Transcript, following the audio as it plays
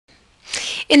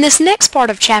In this next part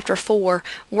of Chapter 4,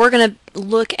 we're going to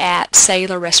look at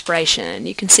cellular respiration.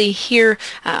 You can see here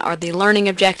are the learning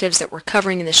objectives that we're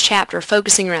covering in this chapter,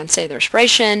 focusing around cellular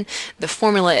respiration, the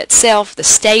formula itself, the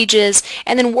stages,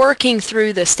 and then working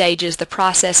through the stages, the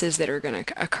processes that are going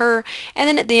to occur, and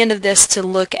then at the end of this to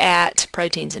look at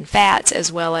proteins and fats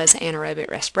as well as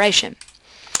anaerobic respiration.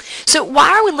 So why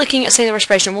are we looking at cellular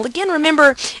respiration? Well, again,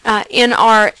 remember in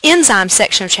our enzyme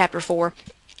section of Chapter 4,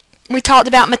 we talked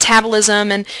about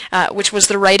metabolism, and which was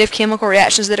the rate of chemical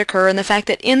reactions that occur, and the fact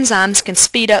that enzymes can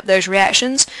speed up those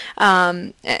reactions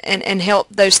and help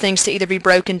those things to either be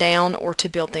broken down or to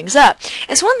build things up.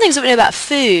 And so one of the things that we know about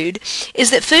food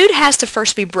is that food has to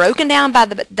first be broken down by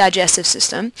the digestive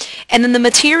system, and then the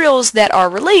materials that are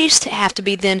released have to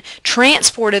be then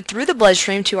transported through the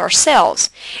bloodstream to our cells.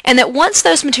 And that once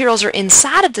those materials are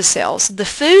inside of the cells, the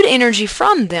food energy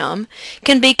from them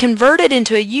can be converted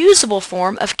into a usable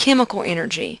form of chemical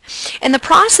energy. And the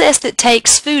process that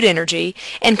takes food energy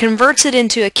and converts it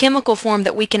into a chemical form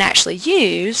that we can actually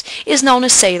use is known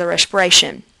as cellular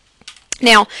respiration.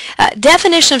 Now,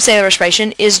 definition of cellular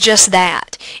respiration is just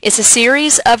that. It's a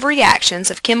series of reactions,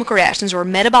 of chemical reactions or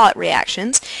metabolic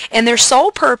reactions, and their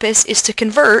sole purpose is to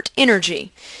convert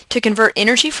energy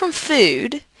from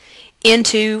food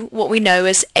into what we know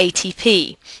as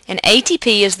ATP. And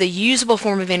ATP is the usable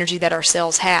form of energy that our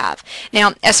cells have.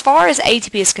 Now, as far as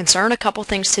ATP is concerned, a couple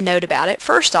things to note about it.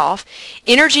 First off,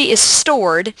 energy is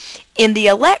stored in the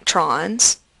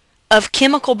electrons of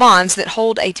chemical bonds that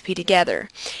hold ATP together.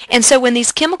 And so when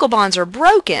these chemical bonds are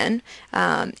broken,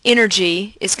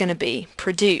 energy is going to be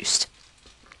produced.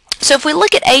 So if we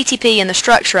look at ATP and the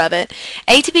structure of it,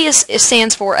 ATP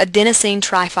stands for adenosine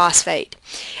triphosphate.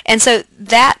 And so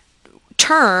that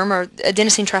term, or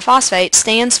adenosine triphosphate,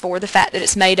 stands for the fact that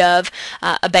it's made of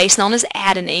a base known as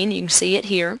adenine, you can see it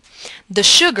here, the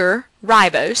sugar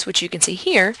ribose, which you can see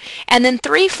here, and then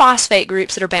three phosphate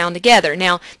groups that are bound together.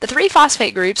 Now, the three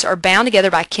phosphate groups are bound together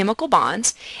by chemical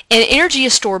bonds, and energy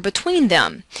is stored between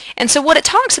them. And so what it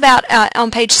talks about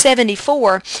on page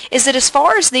 74 is that as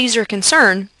far as these are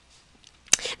concerned,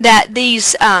 that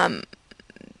these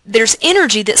there's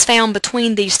energy that's found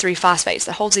between these three phosphates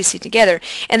that holds these two together,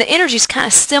 and the energy is kind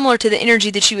of similar to the energy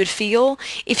that you would feel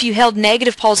if you held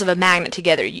negative poles of a magnet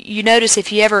together. You notice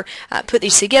if you ever put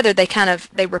these together,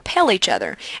 they repel each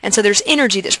other, and so there's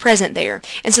energy that's present there.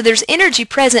 And so there's energy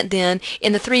present then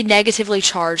in the three negatively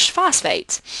charged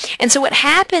phosphates. And so what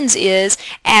happens is,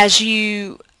 as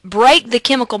you break the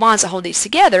chemical bonds that hold these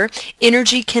together,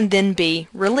 energy can then be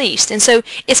released. And so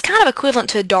it's kind of equivalent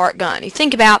to a dart gun. You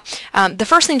think about the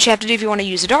first thing you have to do if you want to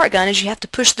use a dart gun is you have to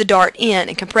push the dart in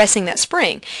and compressing that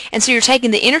spring. And so you're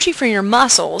taking the energy from your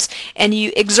muscles and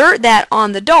you exert that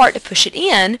on the dart to push it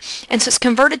in, and so it's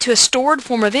converted to a stored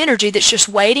form of energy that's just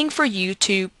waiting for you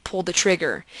to pull the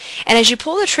trigger. And as you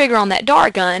pull the trigger on that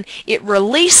dart gun, it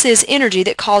releases energy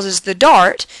that causes the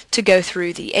dart to go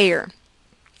through the air.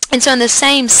 And so in the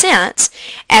same sense,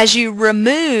 as you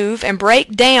remove and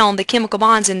break down the chemical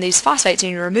bonds in these phosphates,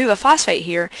 and you remove a phosphate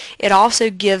here, it also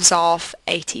gives off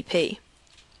ATP.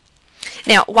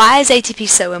 Now, why is ATP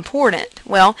so important?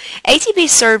 Well, ATP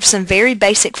serves some very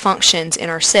basic functions in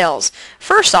our cells.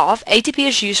 First off, ATP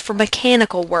is used for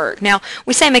mechanical work. Now,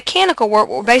 we say mechanical work,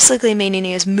 what we're basically meaning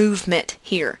is movement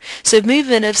here. So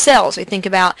movement of cells, we think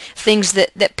about things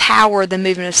that power the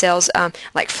movement of cells,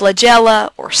 like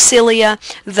flagella or cilia.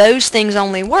 Those things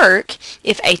only work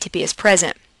if ATP is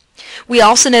present. We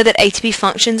also know that ATP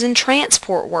functions in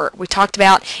transport work. We talked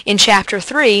about in Chapter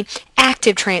 3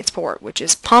 active transport, which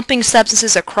is pumping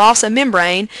substances across a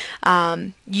membrane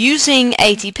using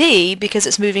ATP because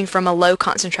it's moving from a low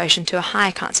concentration to a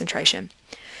high concentration.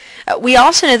 We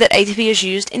also know that ATP is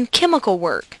used in chemical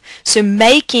work, so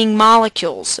making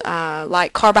molecules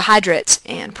like carbohydrates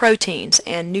and proteins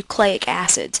and nucleic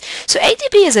acids. So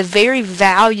ATP is a very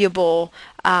valuable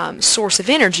source of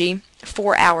energy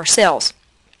for our cells.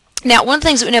 Now, one of the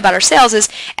things that we know about our cells is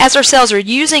as our cells are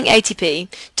using ATP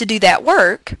to do that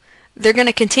work, they're going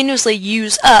to continuously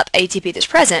use up ATP that's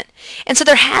present. And so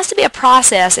there has to be a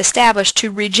process established to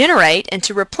regenerate and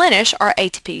to replenish our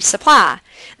ATP supply.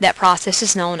 That process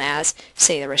is known as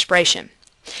cellular respiration.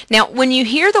 Now, when you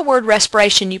hear the word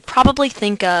respiration, you probably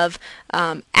think of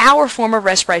our form of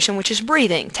respiration, which is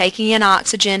breathing, taking in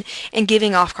oxygen and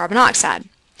giving off carbon dioxide.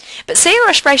 But cellular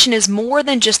respiration is more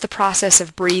than just the process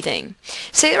of breathing.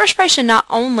 Cellular respiration not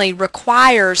only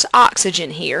requires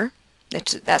oxygen here,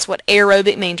 That's what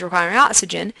aerobic means, requiring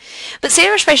oxygen. But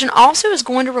cellular respiration also is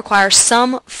going to require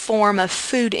some form of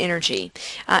food energy.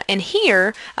 And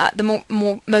here,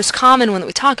 the most common one that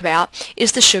we talk about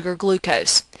is the sugar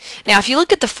glucose. Now, if you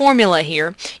look at the formula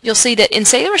here, you'll see that in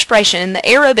cellular respiration, in the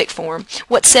aerobic form,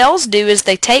 what cells do is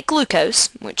they take glucose,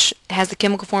 which has the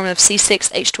chemical formula of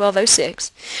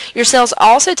C6H12O6. Your cells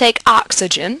also take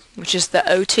oxygen, which is the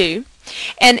O2.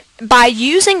 And by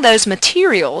using those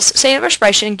materials, cellular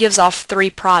respiration gives off three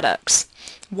products: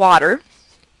 water,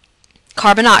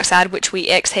 carbon dioxide, which we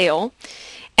exhale,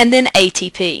 and then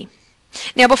ATP.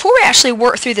 Now, before we actually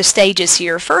work through the stages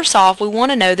here, first off, we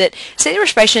want to know that cellular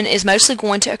respiration is mostly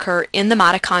going to occur in the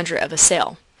mitochondria of a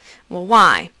cell. Well,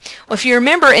 why? Well, if you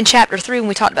remember in Chapter 3 when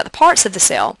we talked about the parts of the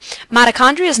cell,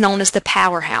 mitochondria is known as the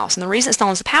powerhouse. And the reason it's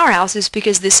known as the powerhouse is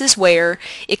because this is where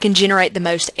it can generate the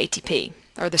most ATP,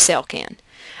 or the cell can.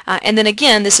 And then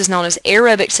again, this is known as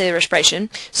aerobic cellular respiration,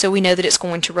 so we know that it's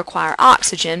going to require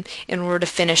oxygen in order to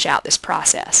finish out this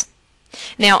process.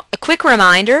 Now, a quick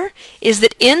reminder is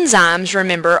that enzymes,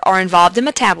 remember, are involved in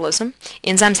metabolism.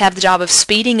 Enzymes have the job of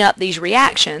speeding up these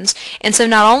reactions, and so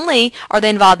not only are they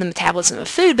involved in the metabolism of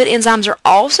food, but enzymes are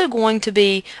also going to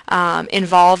be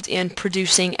involved in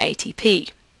producing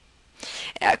ATP.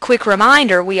 A quick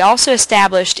reminder, we also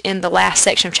established in the last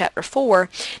section of Chapter 4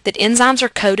 that enzymes are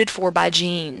coded for by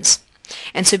genes.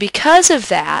 And so because of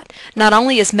that, not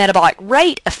only is metabolic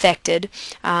rate affected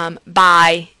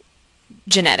by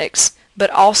genetics, but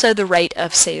also the rate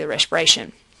of cellular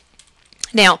respiration.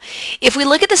 Now, if we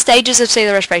look at the stages of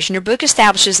cellular respiration, your book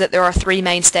establishes that there are three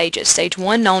main stages. Stage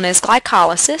 1, known as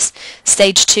glycolysis,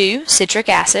 Stage 2, citric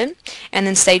acid, and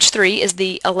then Stage 3 is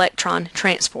the electron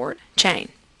transport chain.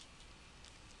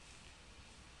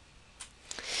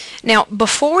 Now,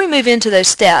 before we move into those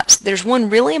steps, there's one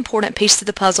really important piece to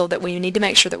the puzzle that we need to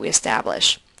make sure that we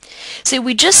establish. See,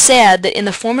 we just said that in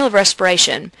the formula of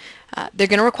respiration, they're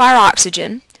going to require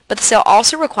oxygen, but the cell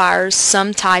also requires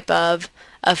some type of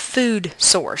food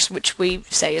source, which we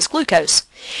say is glucose.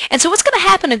 And so what's going to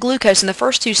happen to glucose in the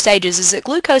first two stages is that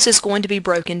glucose is going to be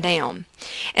broken down.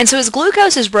 And so as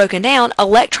glucose is broken down,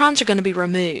 electrons are going to be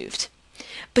removed.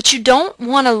 But you don't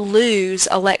want to lose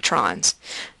electrons.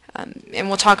 And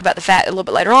we'll talk about the fact a little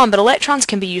bit later on, but electrons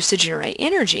can be used to generate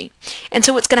energy. And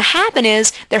so what's going to happen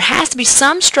is there has to be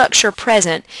some structure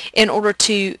present in order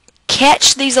to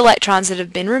catch these electrons that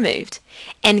have been removed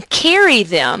and carry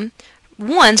them,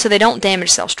 one, so they don't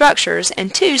damage cell structures,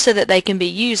 and two, so that they can be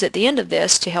used at the end of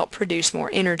this to help produce more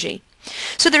energy.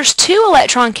 So there's two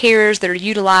electron carriers that are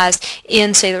utilized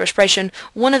in cellular respiration.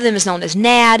 One of them is known as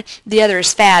NAD, the other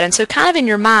is FAD. And so kind of in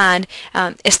your mind,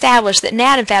 establish that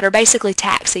NAD and FAD are basically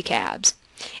taxi cabs.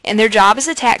 And their job as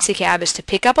a taxi cab is to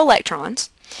pick up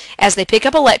electrons. As they pick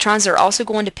up electrons, they're also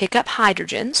going to pick up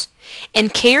hydrogens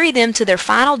and carry them to their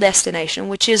final destination,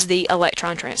 which is the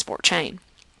electron transport chain.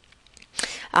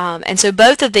 And so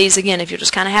both of these, again, if you'll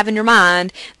just kind of have in your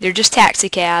mind, they're just taxi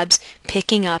cabs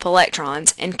picking up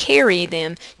electrons and carry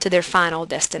them to their final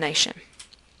destination.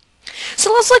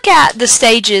 So let's look at the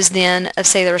stages then of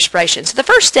cellular respiration. So the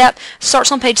first step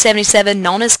starts on page 77,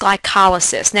 known as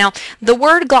glycolysis. Now, the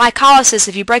word glycolysis,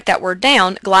 if you break that word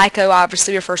down, glyco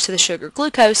obviously refers to the sugar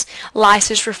glucose,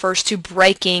 lysis refers to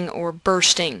breaking or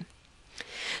bursting.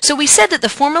 So we said that the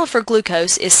formula for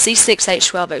glucose is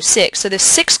C6H12O6. So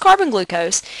this 6-carbon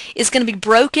glucose is going to be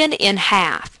broken in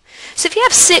half. So if you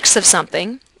have 6 of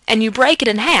something and you break it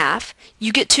in half,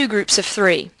 you get 2 groups of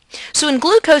 3. So when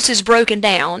glucose is broken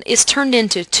down, it's turned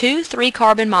into 2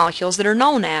 3-carbon molecules that are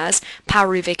known as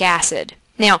pyruvic acid.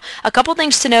 Now, a couple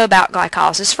things to know about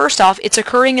glycolysis. First off, it's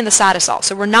occurring in the cytosol.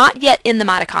 So we're not yet in the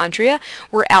mitochondria.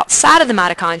 We're outside of the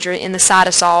mitochondria in the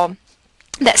cytosol,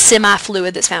 that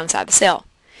semi-fluid that's found inside the cell.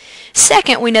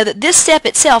 Second, we know that this step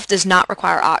itself does not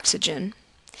require oxygen.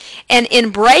 And in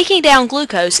breaking down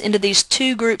glucose into these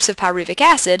 2 groups of pyruvic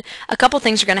acid, a couple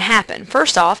things are going to happen.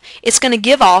 First off, it's going to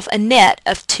give off a net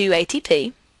of 2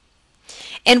 ATP.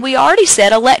 And we already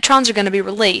said electrons are going to be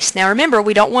released. Now remember,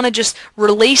 we don't want to just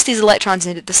release these electrons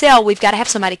into the cell. We've got to have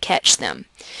somebody catch them.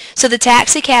 So the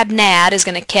taxi cab NAD is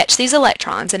going to catch these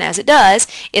electrons, and as it does,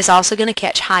 it's also going to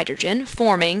catch hydrogen,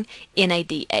 forming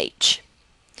NADH.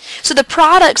 So the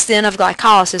products then of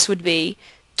glycolysis would be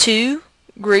 2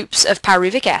 groups of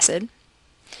pyruvic acid,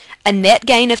 a net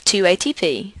gain of 2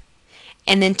 ATP,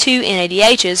 and then 2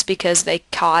 NADHs because they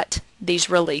caught these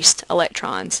released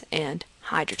electrons and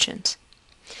hydrogens.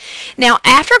 Now,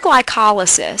 after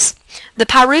glycolysis, the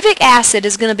pyruvic acid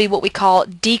is going to be what we call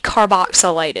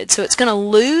decarboxylated. So it's going to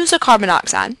lose a carbon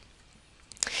dioxide.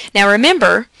 Now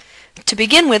remember, to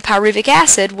begin with, pyruvic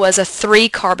acid was a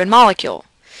 3-carbon molecule.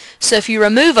 So if you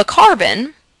remove a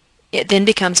carbon, it then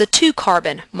becomes a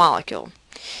 2-carbon molecule.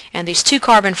 And these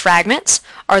 2-carbon fragments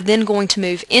are then going to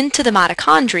move into the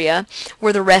mitochondria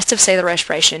where the rest of cellular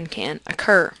respiration can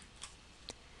occur.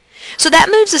 So that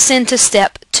moves us into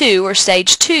step 2, or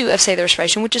stage 2 of cellular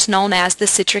respiration, which is known as the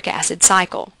citric acid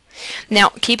cycle. Now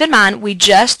keep in mind, we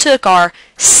just took our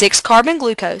 6-carbon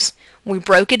glucose, we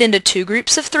broke it into 2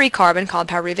 groups of 3-carbon called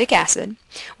pyruvic acid.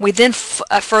 We then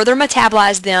further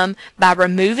metabolized them by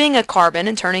removing a carbon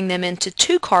and turning them into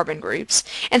 2-carbon groups.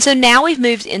 And so now we've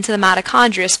moved into the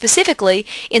mitochondria, specifically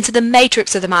into the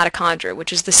matrix of the mitochondria,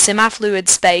 which is the semi-fluid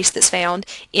space that's found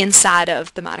inside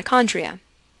of the mitochondria.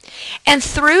 And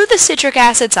through the citric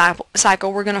acid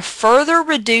cycle, we're going to further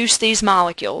reduce these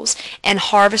molecules and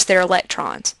harvest their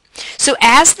electrons. So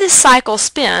as this cycle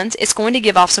spins, it's going to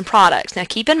give off some products. Now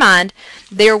keep in mind,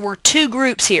 there were 2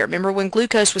 groups here. Remember when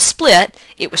glucose was split,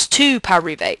 it was 2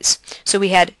 pyruvates. So we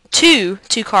had 2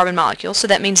 2-carbon molecules, so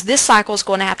that means this cycle is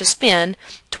going to have to spin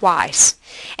twice.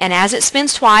 And as it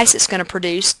spins twice, it's going to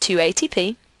produce 2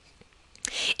 ATP.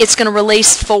 It's going to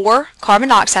release 4 carbon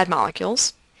dioxide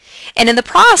molecules. And in the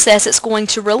process, it's going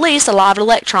to release a lot of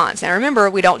electrons. Now remember,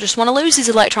 we don't just want to lose these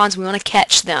electrons, we want to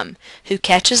catch them. Who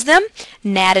catches them?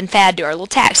 NAD and FAD do, our little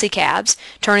taxi cabs,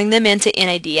 turning them into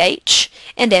NADH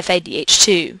and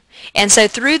FADH2. And so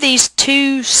through these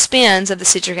 2 spins of the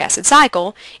citric acid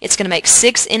cycle, it's going to make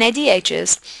 6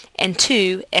 NADHs and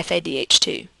 2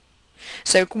 FADH2.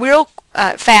 So real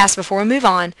fast before we move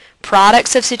on,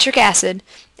 products of citric acid,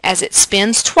 as it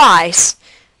spins twice,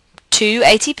 2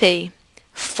 ATP,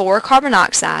 4 carbon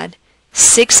dioxide,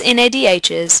 6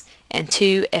 NADHs, and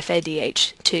 2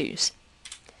 FADH2s.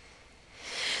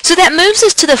 So that moves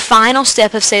us to the final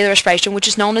step of cellular respiration, which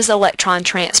is known as electron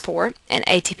transport and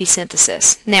ATP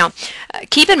synthesis. Now,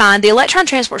 keep in mind, the electron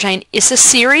transport chain is a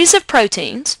series of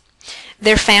proteins.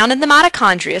 They're found in the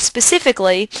mitochondria,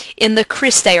 specifically in the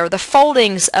cristae, or the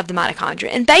foldings of the mitochondria.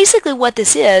 And basically what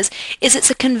this is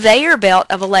it's a conveyor belt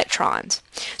of electrons.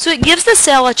 So it gives the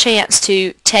cell a chance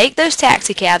to take those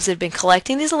taxi cabs that have been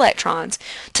collecting these electrons,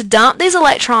 to dump these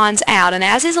electrons out, and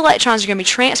as these electrons are going to be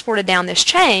transported down this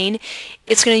chain,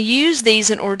 it's going to use these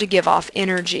in order to give off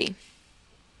energy.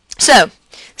 So,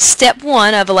 step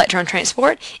 1 of electron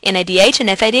transport, NADH and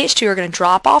FADH2 are going to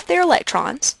drop off their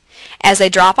electrons. As they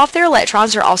drop off their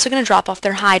electrons, they're also going to drop off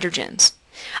their hydrogens.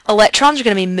 Electrons are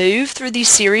going to be moved through these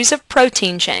series of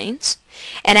protein chains,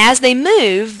 and as they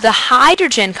move, the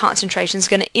hydrogen concentration is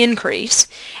going to increase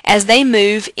as they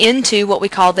move into what we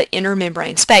call the inner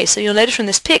membrane space. So you'll notice from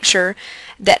this picture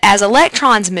that as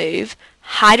electrons move,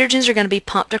 hydrogens are going to be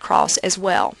pumped across as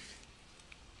well.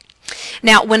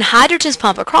 Now, when hydrogens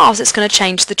pump across, it's going to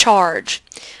change the charge.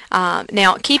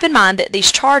 Now, keep in mind that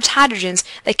these charged hydrogens,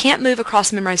 they can't move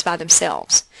across membranes by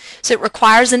themselves. So it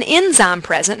requires an enzyme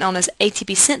present, known as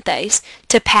ATP synthase,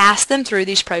 to pass them through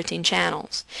these protein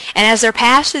channels. And as they're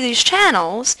passed through these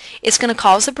channels, it's going to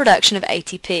cause the production of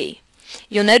ATP.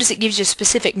 You'll notice it gives you a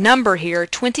specific number here.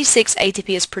 26 ATP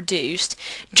is produced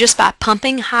just by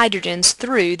pumping hydrogens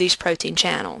through these protein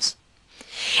channels.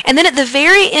 And then at the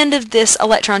very end of this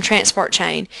electron transport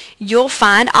chain, you'll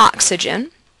find oxygen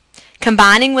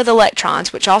combining with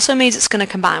electrons, which also means it's going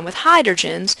to combine with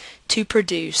hydrogens to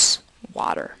produce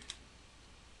water.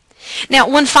 Now,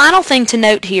 one final thing to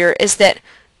note here is that,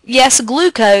 yes,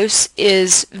 glucose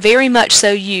is very much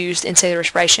so used in cellular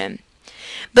respiration.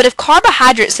 But if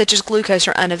carbohydrates such as glucose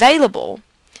are unavailable,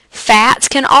 fats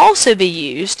can also be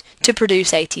used to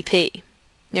produce ATP.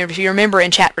 Now, if you remember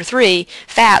in Chapter 3,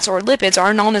 fats or lipids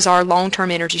are known as our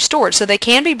long-term energy storage, so they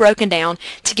can be broken down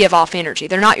to give off energy.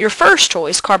 They're not your first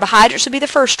choice. Carbohydrates would be the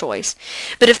first choice.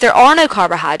 But if there are no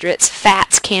carbohydrates,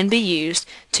 fats can be used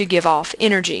to give off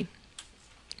energy.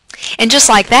 And just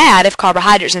like that, if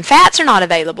carbohydrates and fats are not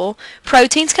available,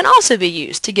 proteins can also be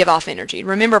used to give off energy.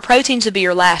 Remember, proteins would be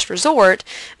your last resort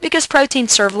because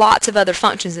proteins serve lots of other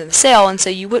functions in the cell, and so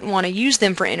you wouldn't want to use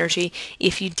them for energy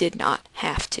if you did not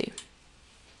have to.